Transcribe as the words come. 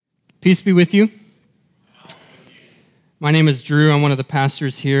Peace be with you. My name is Drew. I'm one of the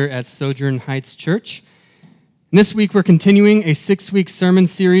pastors here at Sojourn Heights Church. And this week we're continuing a 6-week sermon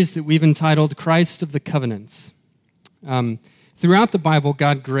series that we've entitled Christ of the Covenants. Throughout the Bible,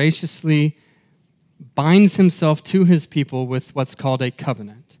 God graciously binds himself to his people with what's called a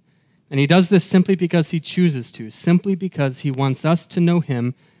covenant. And he does this simply because he chooses to, simply because he wants us to know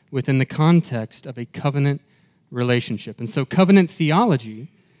him within the context of a covenant relationship. And so covenant theology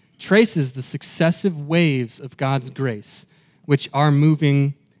traces the successive waves of God's grace, which are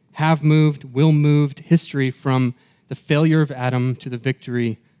moving, have moved, will move history from the failure of Adam to the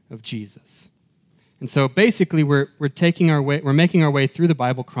victory of Jesus. And so basically we're making our way through the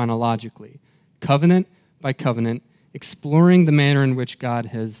Bible chronologically, covenant by covenant, exploring the manner in which God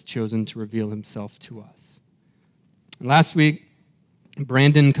has chosen to reveal himself to us. And last week,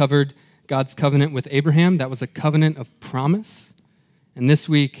 Brandon covered God's covenant with Abraham. That was a covenant of promise. And this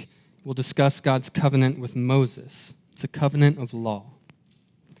week, we'll discuss God's covenant with Moses. It's a covenant of law.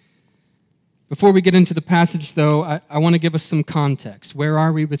 Before we get into the passage, though, I want to give us some context. Where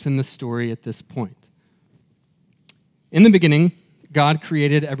are we within the story at this point? In the beginning, God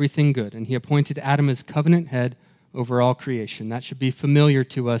created everything good, and he appointed Adam as covenant head over all creation. That should be familiar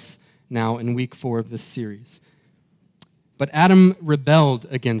to us now in week 4 of this series. But Adam rebelled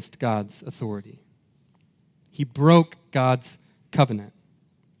against God's authority. He broke God's covenant.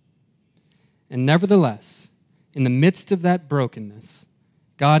 And nevertheless, in the midst of that brokenness,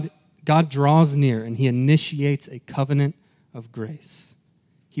 God draws near and he initiates a covenant of grace.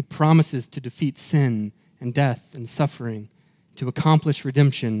 He promises to defeat sin and death and suffering, to accomplish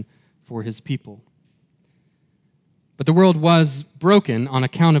redemption for his people. But the world was broken on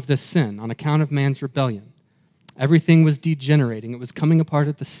account of this sin, on account of man's rebellion. Everything was degenerating. It was coming apart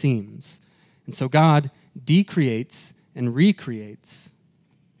at the seams. And so God decreates and recreates.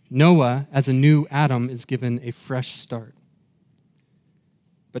 Noah, as a new Adam, is given a fresh start.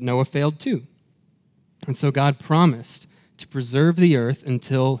 But Noah failed too. And so God promised to preserve the earth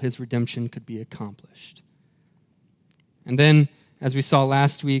until his redemption could be accomplished. And then, as we saw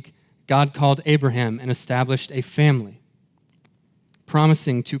last week, God called Abraham and established a family,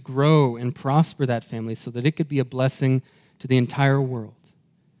 promising to grow and prosper that family so that it could be a blessing to the entire world.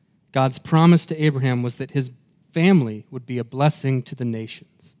 God's promise to Abraham was that his family would be a blessing to the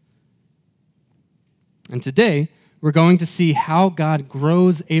nations. And today, we're going to see how God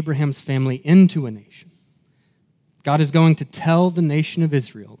grows Abraham's family into a nation. God is going to tell the nation of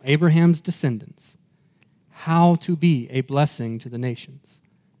Israel, Abraham's descendants, how to be a blessing to the nations.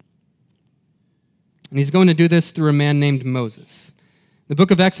 And he's going to do this through a man named Moses. The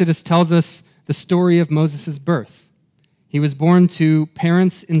book of Exodus tells us the story of Moses' birth. He was born to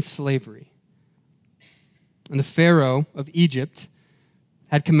parents in slavery. And the Pharaoh of Egypt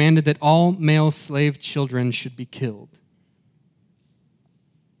had commanded that all male slave children should be killed.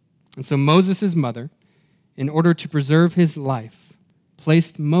 And so Moses' mother, in order to preserve his life,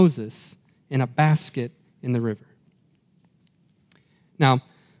 placed Moses in a basket in the river. Now,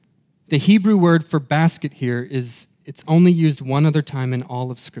 the Hebrew word for basket here it's only used one other time in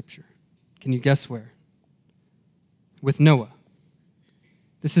all of Scripture. Can you guess where? With Noah.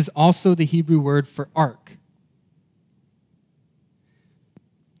 This is also the Hebrew word for ark.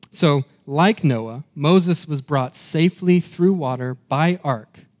 So, like Noah, Moses was brought safely through water by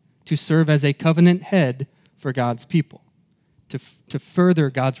ark to serve as a covenant head for God's people, to further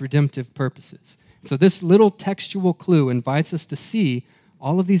God's redemptive purposes. So this little textual clue invites us to see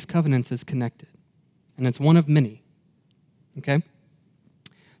all of these covenants as connected. And it's one of many. Okay?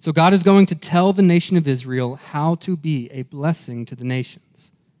 So God is going to tell the nation of Israel how to be a blessing to the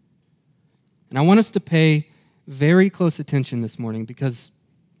nations. And I want us to pay very close attention this morning because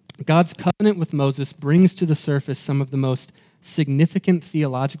God's covenant with Moses brings to the surface some of the most significant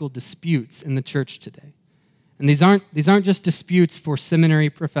theological disputes in the church today. And these aren't just disputes for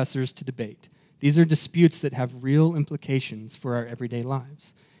seminary professors to debate. These are disputes that have real implications for our everyday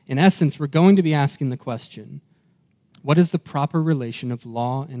lives. In essence, we're going to be asking the question, what is the proper relation of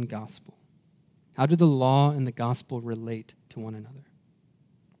law and gospel? How do the law and the gospel relate to one another?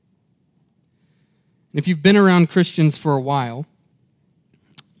 If you've been around Christians for a while,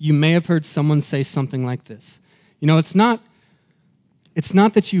 you may have heard someone say something like this. You know, it's not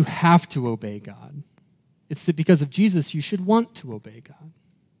that you have to obey God. It's that because of Jesus, you should want to obey God.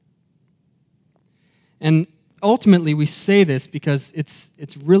 And ultimately, we say this because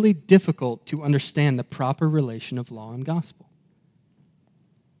it's really difficult to understand the proper relation of law and gospel.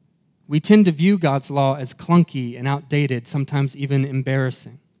 We tend to view God's law as clunky and outdated, sometimes even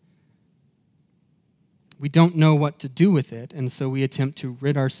embarrassing. we don't know what to do with it, and so we attempt to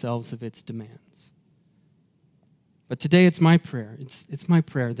rid ourselves of its demands. But today it's my prayer. It's my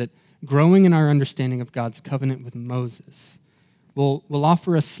prayer that growing in our understanding of God's covenant with Moses will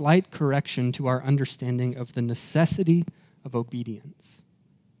offer a slight correction to our understanding of the necessity of obedience.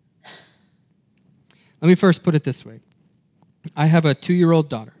 Let me first put it this way. I have a 2-year-old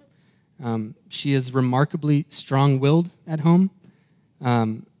daughter. She is remarkably strong-willed at home.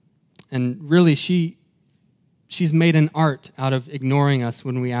 And really, she's made an art out of ignoring us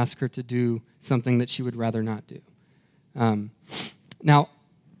when we ask her to do something that she would rather not do. Now,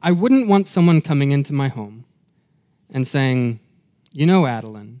 I wouldn't want someone coming into my home and saying, you know,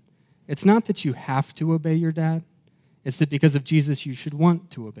 Adeline, it's not that you have to obey your dad. It's that because of Jesus, you should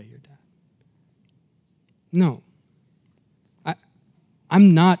want to obey your dad. No.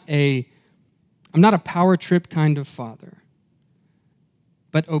 I'm not a power trip kind of father.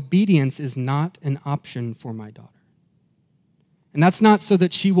 But obedience is not an option for my daughter. And that's not so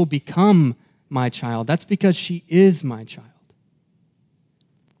that she will become my child. That's because she is my child.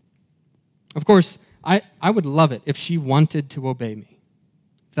 Of course, I would love it if she wanted to obey me.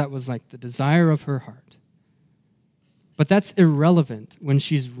 If that was like the desire of her heart. But that's irrelevant when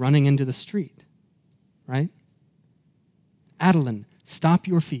she's running into the street, right? Adeline, stop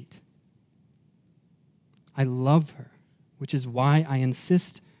your feet. I love her, which is why I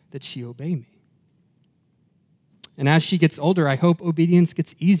insist that she obey me. And as she gets older, I hope obedience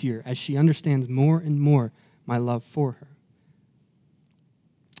gets easier as she understands more and more my love for her.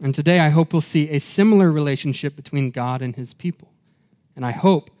 And today I hope we'll see a similar relationship between God and his people. And I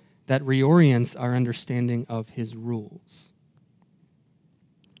hope that reorients our understanding of his rules.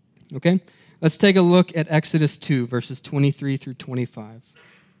 Okay? Let's take a look at Exodus 2, verses 23 through 25.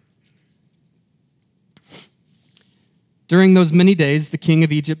 During those many days, the king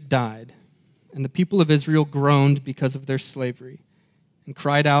of Egypt died, and the people of Israel groaned because of their slavery and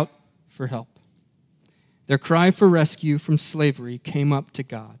cried out for help. Their cry for rescue from slavery came up to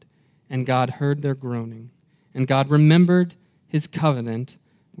God, and God heard their groaning. And God remembered his covenant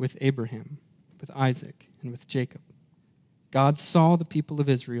with Abraham, with Isaac, and with Jacob. God saw the people of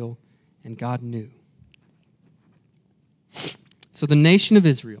Israel, and God knew. So the nation of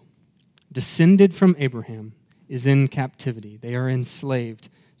Israel, descended from Abraham, is in captivity. They are enslaved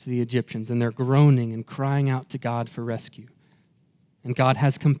to the Egyptians, and they're groaning and crying out to God for rescue. And God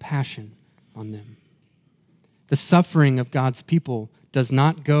has compassion on them. The suffering of God's people does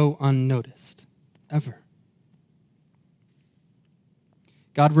not go unnoticed, ever.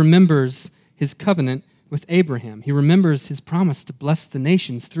 God remembers his covenant with Abraham. He remembers his promise to bless the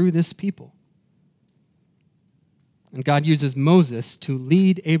nations through this people. And God uses Moses to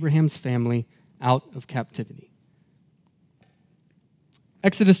lead Abraham's family out of captivity.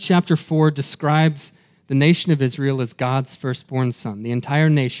 Exodus chapter 4 describes the nation of Israel as God's firstborn son, the entire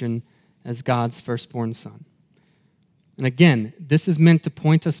nation as God's firstborn son. And again, this is meant to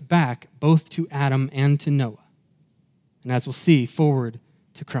point us back both to Adam and to Noah. And as we'll see, forward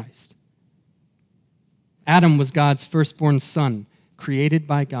to Christ. Adam was God's firstborn son, created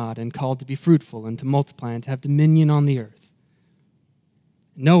by God and called to be fruitful and to multiply and to have dominion on the earth.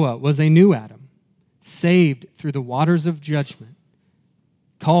 Noah was a new Adam, saved through the waters of judgment,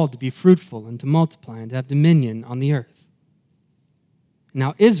 called to be fruitful and to multiply and to have dominion on the earth.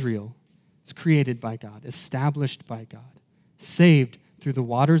 Now Israel is created by God, established by God, saved through the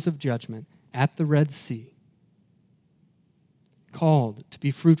waters of judgment at the Red Sea, called to be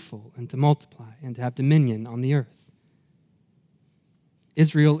fruitful and to multiply and to have dominion on the earth.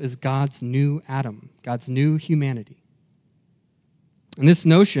 Israel is God's new Adam, God's new humanity. And this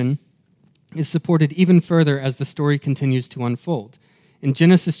notion is supported even further as the story continues to unfold. In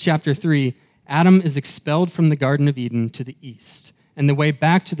Genesis chapter 3, Adam is expelled from the Garden of Eden to the east, and the way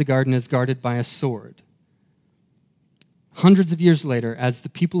back to the garden is guarded by a sword. Hundreds of years later, as the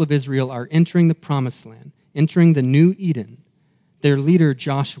people of Israel are entering the promised land, entering the new Eden, their leader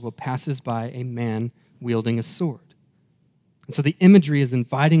Joshua passes by a man wielding a sword. And so the imagery is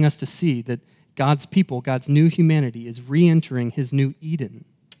inviting us to see that God's people, God's new humanity, is re-entering his new Eden.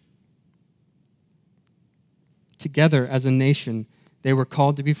 Together as a nation, they were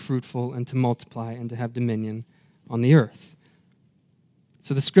called to be fruitful and to multiply and to have dominion on the earth.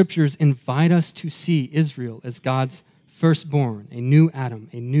 So the scriptures invite us to see Israel as God's firstborn, a new Adam,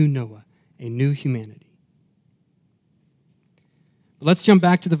 a new Noah, a new humanity. But let's jump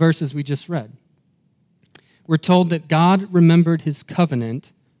back to the verses we just read. We're told that God remembered his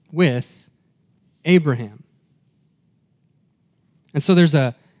covenant with Abraham. And so there's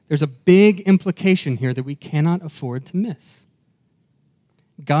a big implication here that we cannot afford to miss.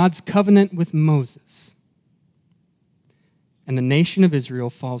 God's covenant with Moses and the nation of Israel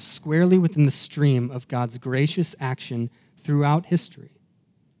falls squarely within the stream of God's gracious action throughout history.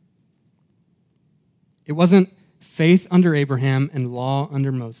 It wasn't faith under Abraham and law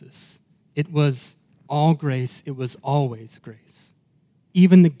under Moses. It was all grace. It was always grace.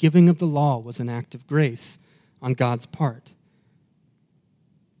 Even the giving of the law was an act of grace on God's part.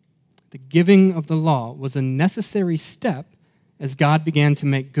 The giving of the law was a necessary step as God began to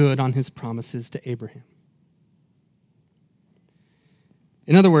make good on his promises to Abraham.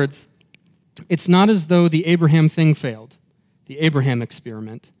 In other words, it's not as though the Abraham thing failed, the Abraham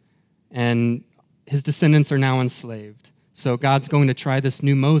experiment, and his descendants are now enslaved. So God's going to try this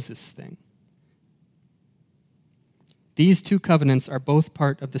new Moses thing. These two covenants are both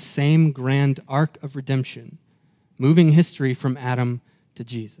part of the same grand arc of redemption, moving history from Adam to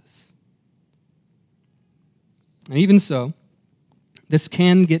Jesus. And even so, this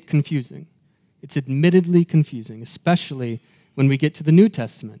can get confusing. It's admittedly confusing, especially when we get to the New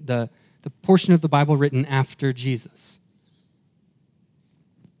Testament, the portion of the Bible written after Jesus.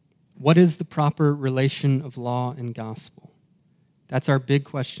 What is the proper relation of law and gospel? That's our big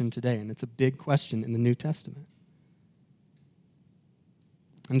question today, and it's a big question in the New Testament.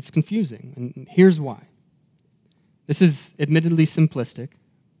 And it's confusing, and here's why. This is admittedly simplistic,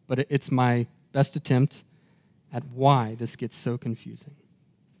 but it's my best attempt at why this gets so confusing.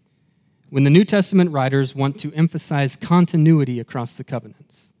 When the New Testament writers want to emphasize continuity across the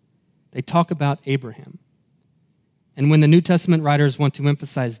covenants, they talk about Abraham. And when the New Testament writers want to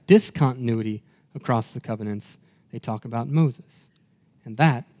emphasize discontinuity across the covenants, they talk about Moses. And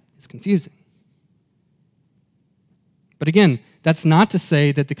that is confusing. But again, that's not to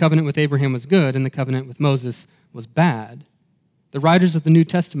say that the covenant with Abraham was good and the covenant with Moses was bad. The writers of the New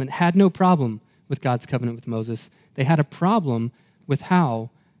Testament had no problem with God's covenant with Moses. They had a problem with how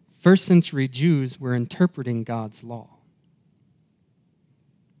first century Jews were interpreting God's law.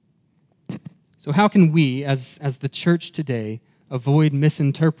 So how can we, as the church today, avoid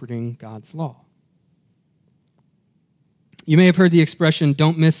misinterpreting God's law? You may have heard the expression,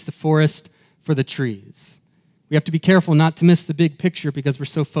 don't miss the forest for the trees. We have to be careful not to miss the big picture because we're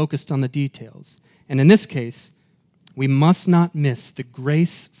so focused on the details. And in this case, we must not miss the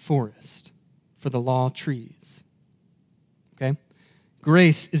grace forest for the law trees. Okay?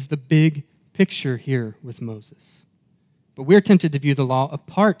 Grace is the big picture here with Moses. But we're tempted to view the law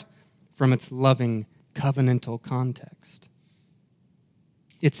apart from its loving covenantal context.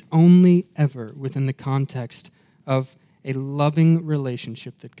 It's only ever within the context of a loving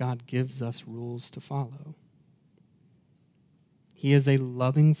relationship that God gives us rules to follow. He is a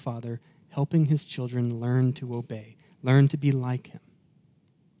loving father helping his children learn to obey, learn to be like him.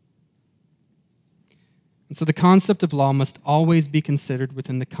 And so the concept of law must always be considered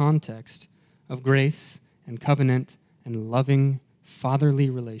within the context of grace and covenant and loving fatherly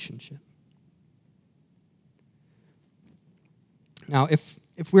relationship. Now, if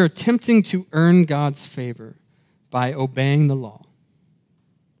we're attempting to earn God's favor by obeying the law,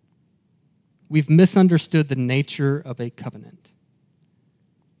 we've misunderstood the nature of a covenant.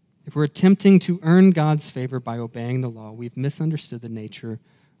 If we're attempting to earn God's favor by obeying the law, we've misunderstood the nature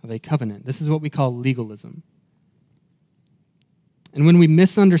of a covenant. This is what we call legalism. And when we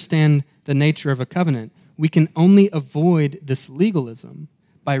misunderstand the nature of a covenant, we can only avoid this legalism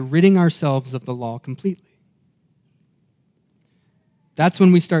by ridding ourselves of the law completely. That's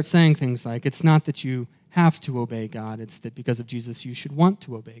when we start saying things like, it's not that you have to obey God, it's that because of Jesus you should want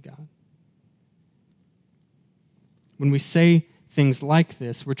to obey God. When we say things like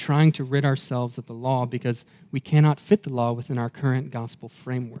this, we're trying to rid ourselves of the law because we cannot fit the law within our current gospel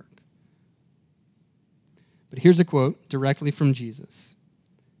framework. But here's a quote directly from Jesus.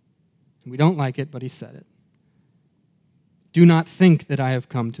 We don't like it, but he said it. Do not think that I have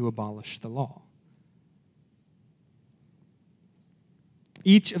come to abolish the law.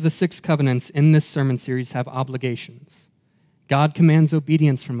 Each of the 6 covenants in this sermon series have obligations. God commands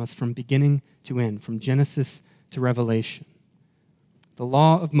obedience from us from beginning to end, from Genesis to Revelation. The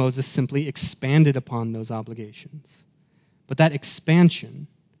law of Moses simply expanded upon those obligations. But that expansion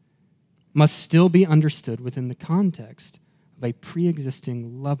must still be understood within the context of a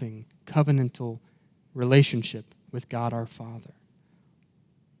pre-existing, loving, covenantal relationship with God our Father.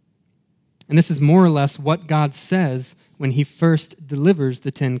 And this is more or less what God says when he first delivers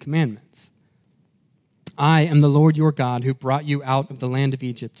the 10 Commandments. I am the Lord your God who brought you out of the land of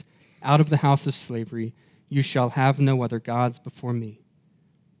Egypt, out of the house of slavery. You shall have no other gods before me.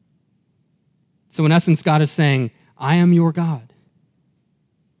 So in essence, God is saying, I am your God.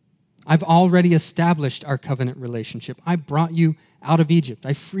 I've already established our covenant relationship. I brought you out of Egypt.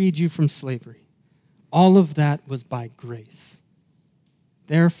 I freed you from slavery. all of that was by grace.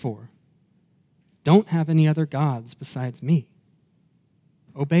 Therefore, don't have any other gods besides me.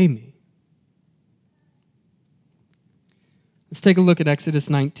 Obey me. Let's take a look at Exodus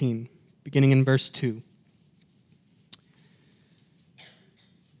 19, beginning in verse 2.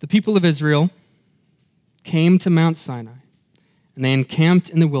 The people of Israel came to Mount Sinai, and they encamped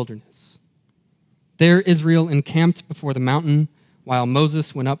in the wilderness. There Israel encamped before the mountain, while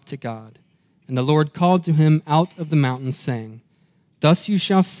Moses went up to God. And the Lord called to him out of the mountain, saying, Thus you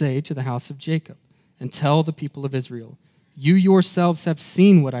shall say to the house of Jacob, and tell the people of Israel, You yourselves have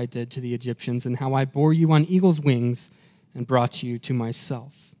seen what I did to the Egyptians, and how I bore you on eagle's wings and brought you to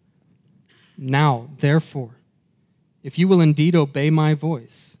myself. Now, therefore, if you will indeed obey my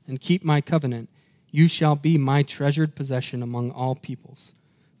voice and keep my covenant, you shall be my treasured possession among all peoples,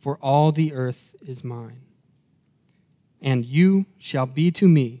 for all the earth is mine. And you shall be to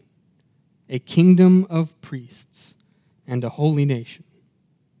me a kingdom of priests and a holy nation.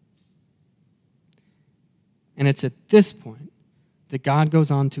 And it's at this point that God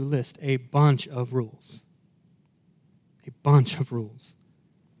goes on to list a bunch of rules. A bunch of rules.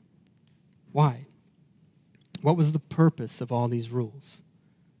 Why? What was the purpose of all these rules?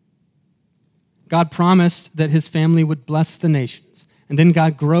 God promised that his family would bless the nations, and then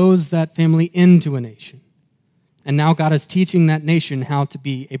God grows that family into a nation. And now God is teaching that nation how to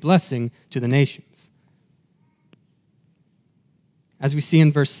be a blessing to the nations. As we see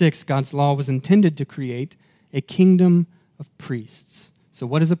in verse 6, God's law was intended to create a kingdom of priests. So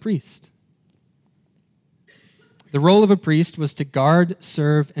what is a priest? The role of a priest was to guard,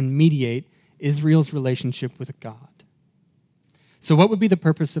 serve, and mediate Israel's relationship with God. So what would be the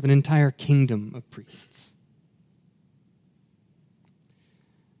purpose of an entire kingdom of priests?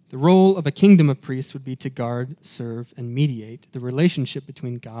 The role of a kingdom of priests would be to guard, serve, and mediate the relationship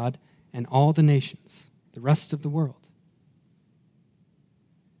between God and all the nations, the rest of the world.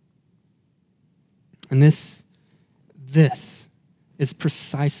 And this is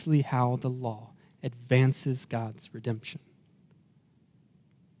precisely how the law advances God's redemption.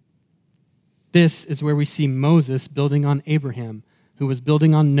 This is where we see Moses building on Abraham, who was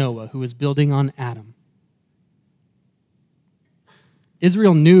building on Noah, who was building on Adam.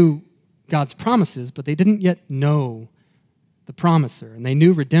 Israel knew God's promises, but they didn't yet know the promiser. And they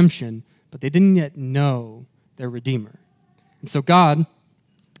knew redemption, but they didn't yet know their Redeemer. And so God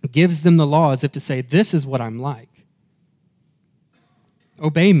gives them the law as if to say, this is what I'm like.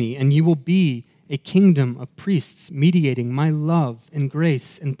 Obey me, and you will be a kingdom of priests mediating my love and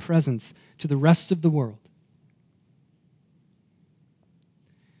grace and presence to the rest of the world.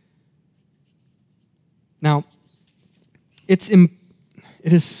 Now, it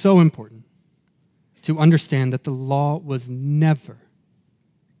is so important to understand that the law was never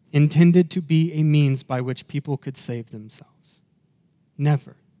intended to be a means by which people could save themselves.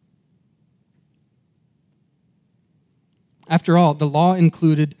 Never. After all, the law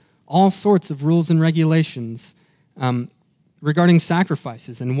included all sorts of rules and regulations regarding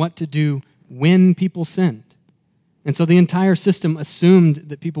sacrifices and what to do when people sinned. And so the entire system assumed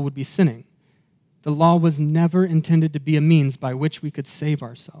that people would be sinning. The law was never intended to be a means by which we could save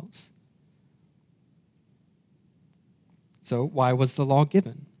ourselves. So why was the law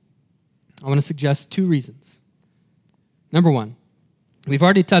given? I want to suggest two reasons. Number one, we've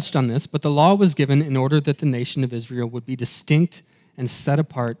already touched on this, but the law was given in order that the nation of Israel would be distinct and set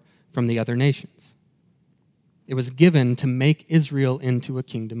apart from the other nations. It was given to make Israel into a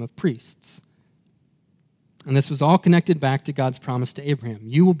kingdom of priests. And this was all connected back to God's promise to Abraham.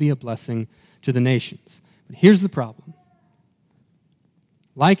 You will be a blessing to the nations. But here's the problem.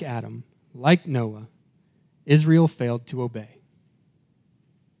 Like Adam, like Noah, Israel failed to obey.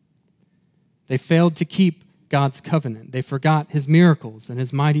 They failed to keep God's covenant. They forgot his miracles and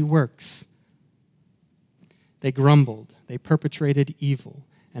his mighty works. They grumbled. They perpetrated evil.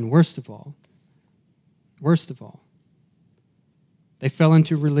 And worst of all, they fell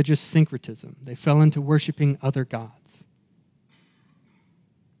into religious syncretism. They fell into worshiping other gods.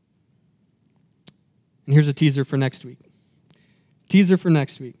 And here's a teaser for next week.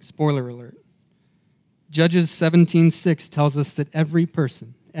 Spoiler alert. Judges 17:6 tells us that every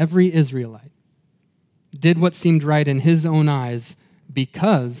person, every Israelite, did what seemed right in his own eyes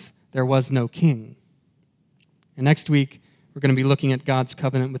because there was no king. And next week, we're going to be looking at God's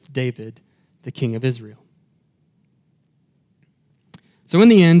covenant with David, the king of Israel. So in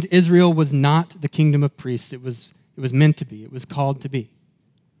the end, Israel was not the kingdom of priests it was meant to be. It was called to be.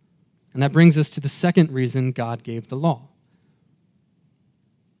 And that brings us to the second reason God gave the law.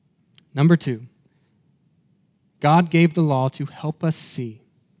 Number two, God gave the law to help us see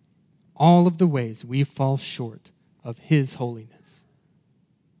all of the ways we fall short of his holiness.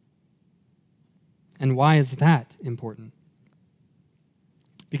 And why is that important?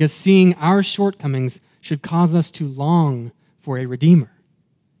 Because seeing our shortcomings should cause us to long for a Redeemer.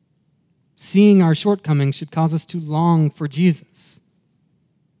 Seeing our shortcomings should cause us to long for Jesus.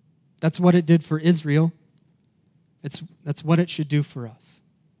 That's what it did for Israel. That's what it should do for us.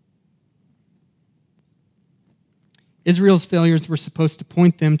 Israel's failures were supposed to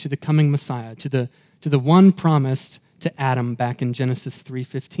point them to the coming Messiah, to the one promised to Adam back in Genesis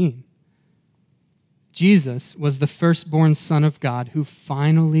 3:15. Jesus was the firstborn Son of God who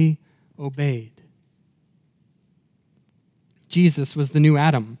finally obeyed. Jesus was the new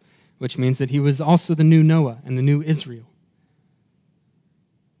Adam, which means that he was also the new Noah and the new Israel.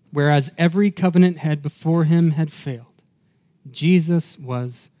 Whereas every covenant head before him had failed, Jesus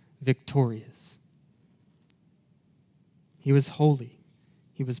was victorious. He was holy.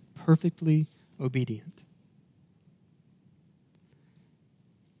 He was perfectly obedient.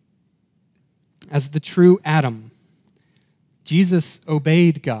 As the true Adam, Jesus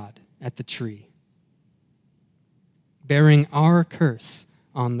obeyed God at the tree, bearing our curse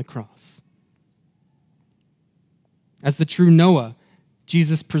on the cross. As the true Noah,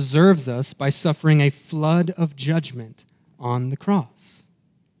 Jesus preserves us by suffering a flood of judgment on the cross.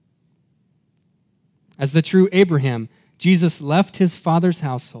 As the true Abraham, Jesus left his father's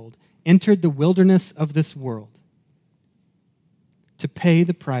household, entered the wilderness of this world to pay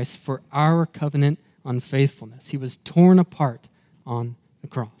the price for our covenant unfaithfulness. He was torn apart on the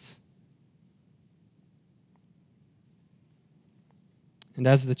cross. And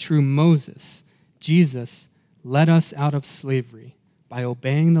as the true Moses, Jesus led us out of slavery by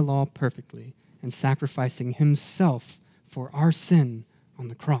obeying the law perfectly and sacrificing himself for our sin on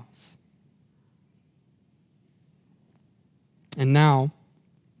the cross. And now,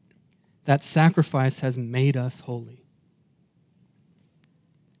 that sacrifice has made us holy.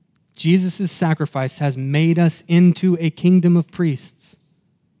 Jesus' sacrifice has made us into a kingdom of priests.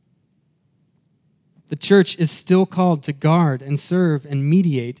 The church is still called to guard and serve and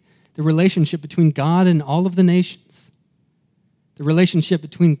mediate the relationship between God and all of the nations. The relationship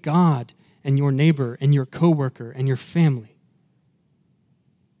between God and your neighbor and your coworker and your family.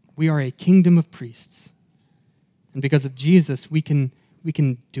 We are a kingdom of priests. And because of Jesus, we can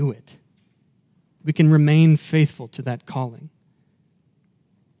do it. We can remain faithful to that calling.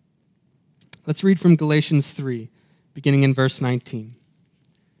 Let's read from Galatians 3, beginning in verse 19.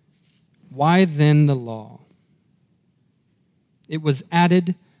 Why then the law? It was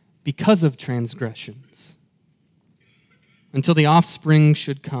added because of transgressions, until the offspring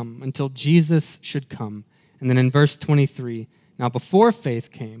should come, until Jesus should come. And then in verse 23, now before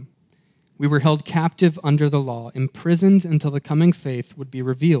faith came, we were held captive under the law, imprisoned until the coming faith would be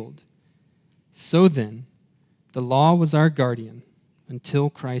revealed. So then, the law was our guardian until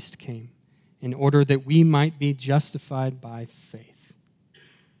Christ came, in order that we might be justified by faith.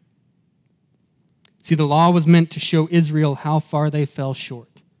 See, the law was meant to show Israel how far they fell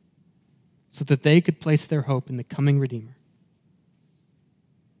short, so that they could place their hope in the coming Redeemer.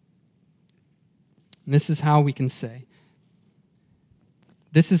 And this is how we can say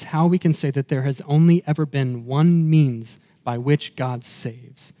that there has only ever been one means by which God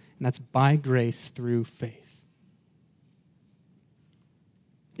saves, and that's by grace through faith.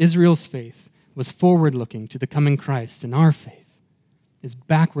 Israel's faith was forward-looking to the coming Christ, and our faith is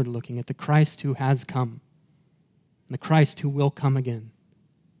backward-looking at the Christ who has come, and the Christ who will come again.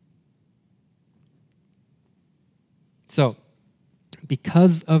 So,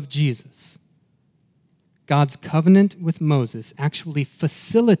 because of Jesus, God's covenant with Moses actually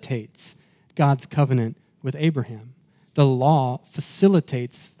facilitates God's covenant with Abraham. The law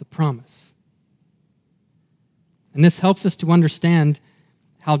facilitates the promise. And this helps us to understand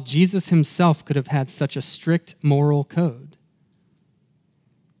how Jesus himself could have had such a strict moral code.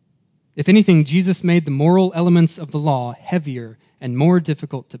 If anything, Jesus made the moral elements of the law heavier and more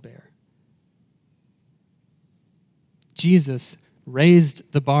difficult to bear. Jesus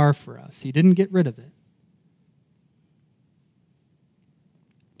raised the bar for us. He didn't get rid of it.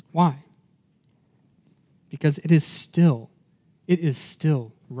 Why? Because it is still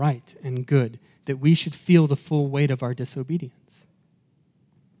right and good that we should feel the full weight of our disobedience.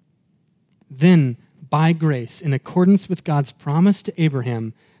 Then, by grace, in accordance with God's promise to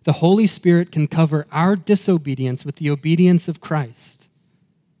Abraham, the Holy Spirit can cover our disobedience with the obedience of Christ,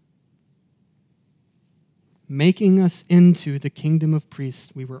 making us into the kingdom of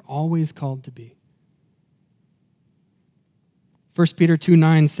priests we were always called to be. 1 Peter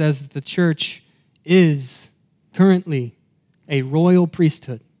 2:9 says that the church is currently a royal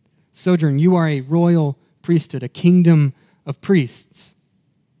priesthood, Sojourn, you are a royal priesthood, a kingdom of priests,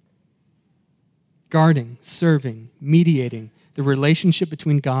 guarding, serving, mediating the relationship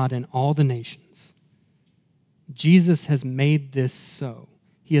between God and all the nations. Jesus has made this so.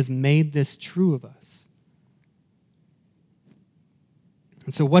 He has made this true of us.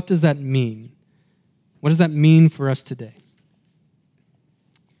 And so what does that mean? What does that mean for us today?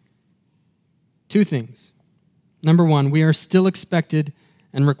 Two things. Number one, we are still expected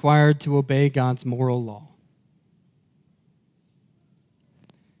and required to obey God's moral law.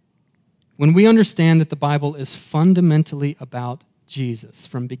 When we understand that the Bible is fundamentally about Jesus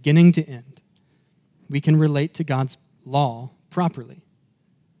from beginning to end, we can relate to God's law properly.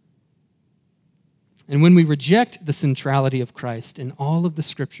 And when we reject the centrality of Christ in all of the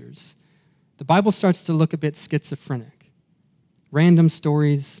scriptures, the Bible starts to look a bit schizophrenic. Random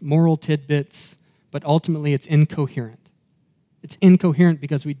stories, moral tidbits, but ultimately it's incoherent. It's incoherent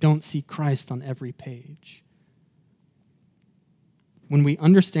because we don't see Christ on every page. When we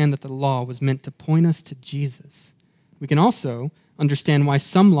understand that the law was meant to point us to Jesus, we can also understand why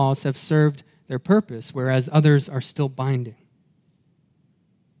some laws have served their purpose, whereas others are still binding.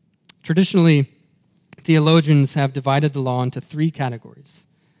 Traditionally, theologians have divided the law into three categories: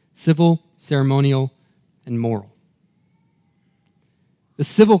 civil, ceremonial, and moral. The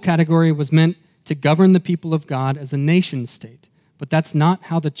civil category was meant to govern the people of God as a nation state, but that's not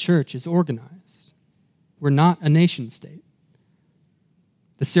how the church is organized. We're not a nation state.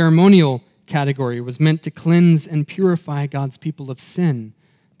 The ceremonial category was meant to cleanse and purify God's people of sin,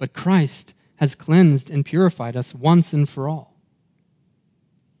 but Christ has cleansed and purified us once and for all.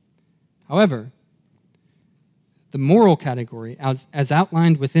 However, the moral category, as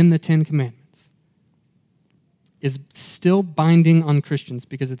outlined within the Ten Commandments, is still binding on Christians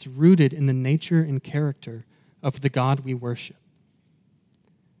because it's rooted in the nature and character of the God we worship.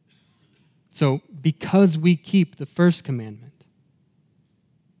 So, because we keep the first commandment,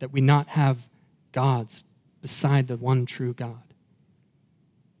 that we not have gods beside the one true God,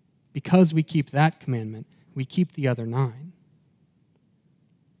 because we keep that commandment, we keep the other 9.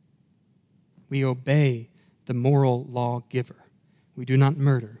 We obey the moral lawgiver. We do not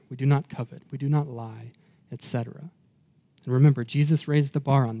murder, we do not covet, we do not lie, etc. And remember, Jesus raised the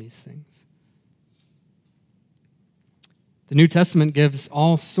bar on these things. The New Testament gives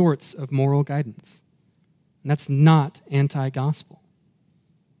all sorts of moral guidance, and that's not anti-gospel.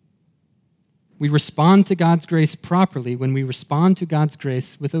 We respond to God's grace properly when we respond to God's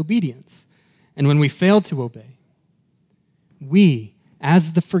grace with obedience. And when we fail to obey, we,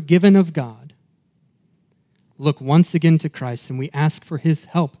 as the forgiven of God, look once again to Christ and we ask for his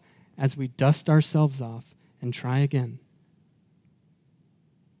help as we dust ourselves off and try again.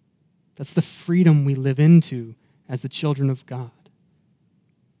 That's the freedom we live into as the children of God,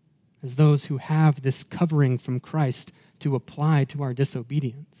 as those who have this covering from Christ to apply to our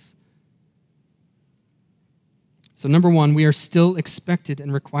disobedience. So number one, we are still expected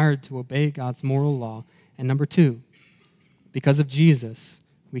and required to obey God's moral law. And number two, because of Jesus,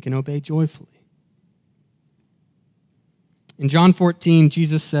 we can obey joyfully. In John 14,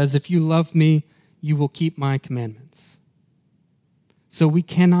 Jesus says, "If you love me, you will keep my commandments." So we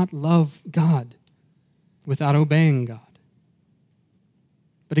cannot love God without obeying God.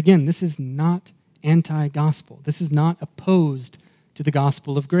 But again, this is not anti-gospel. This is not opposed to the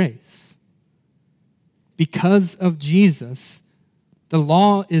gospel of grace. Because of Jesus, the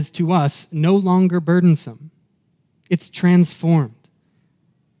law is to us no longer burdensome. It's transformed.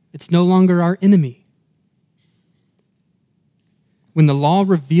 It's no longer our enemy. When the law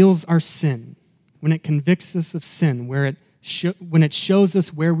reveals our sin, when it convicts us of sin, when it shows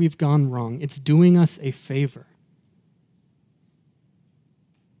us where we've gone wrong, it's doing us a favor.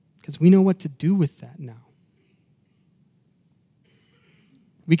 Because we know what to do with that now.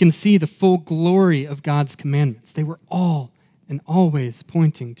 We can see the full glory of God's commandments. They were all and always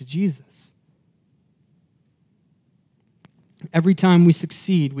pointing to Jesus. Every time we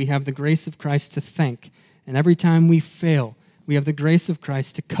succeed, we have the grace of Christ to thank. And every time we fail, we have the grace of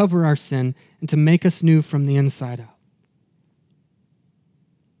Christ to cover our sin and to make us new from the inside out.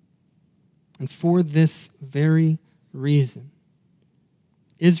 And for this very reason,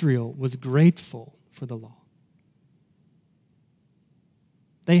 Israel was grateful for the law.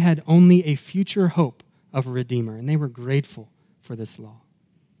 They had only a future hope of a Redeemer, and they were grateful for this law.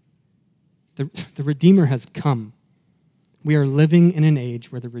 The Redeemer has come. We are living in an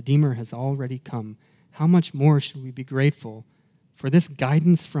age where the Redeemer has already come. How much more should we be grateful for this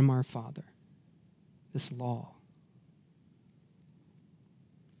guidance from our Father, this law?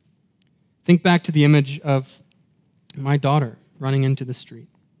 Think back to the image of my daughter running into the street.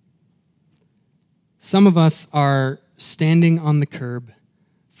 Some of us are standing on the curb,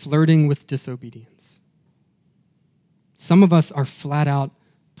 flirting with disobedience. Some of us are flat out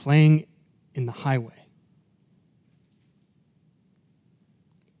playing in the highway.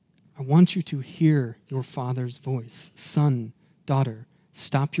 I want you to hear your Father's voice. Son, daughter,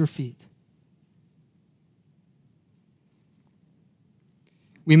 stop your feet.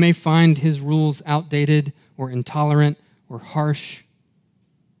 We may find his rules outdated or intolerant or harsh.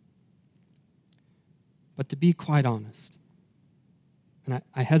 But to be quite honest, and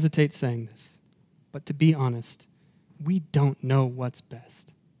I hesitate saying this, but to be honest, we don't know what's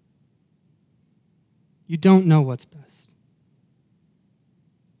best. You don't know what's best.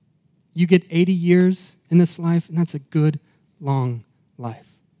 You get 80 years in this life, and that's a good, long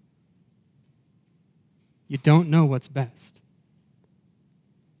life. You don't know what's best.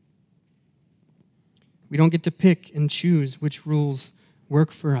 We don't get to pick and choose which rules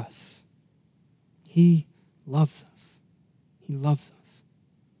work for us. He loves us. He loves us.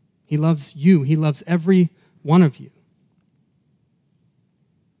 He loves you. He loves every one of you.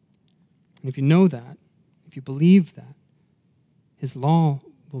 And if you know that, if you believe that, his law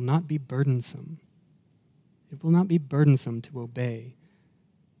will not be burdensome. It will not be burdensome to obey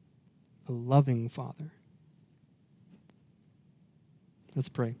a loving Father. Let's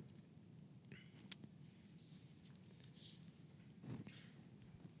pray.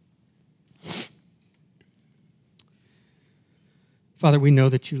 Father, we know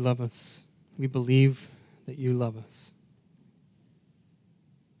that you love us. We believe that you love us.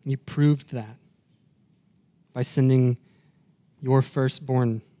 You proved that by sending your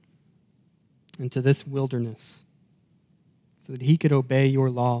firstborn into this wilderness so that he could obey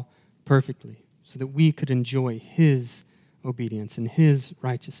your law perfectly, so that we could enjoy his obedience and his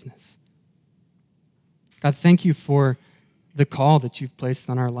righteousness. God, thank you for the call that you've placed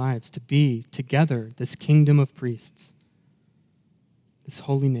on our lives to be together, this kingdom of priests, this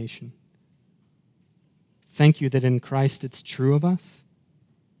holy nation. Thank you that in Christ it's true of us.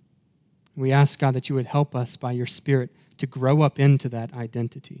 We ask, God, that you would help us by your Spirit to grow up into that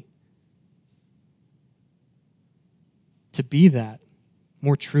identity, to be that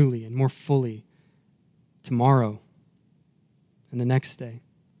more truly and more fully tomorrow and the next day.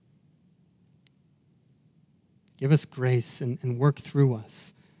 Give us grace and work through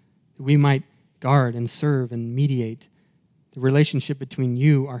us that we might guard and serve and mediate the relationship between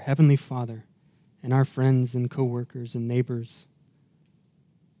you, our Heavenly Father, and our friends and coworkers and neighbors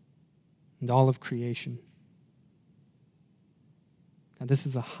and all of creation. God, this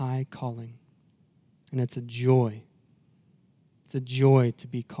is a high calling, and it's a joy. It's a joy to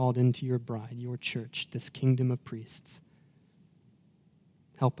be called into your bride, your church, this kingdom of priests.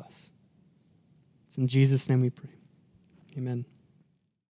 Help us. It's in Jesus' name we pray. Amen.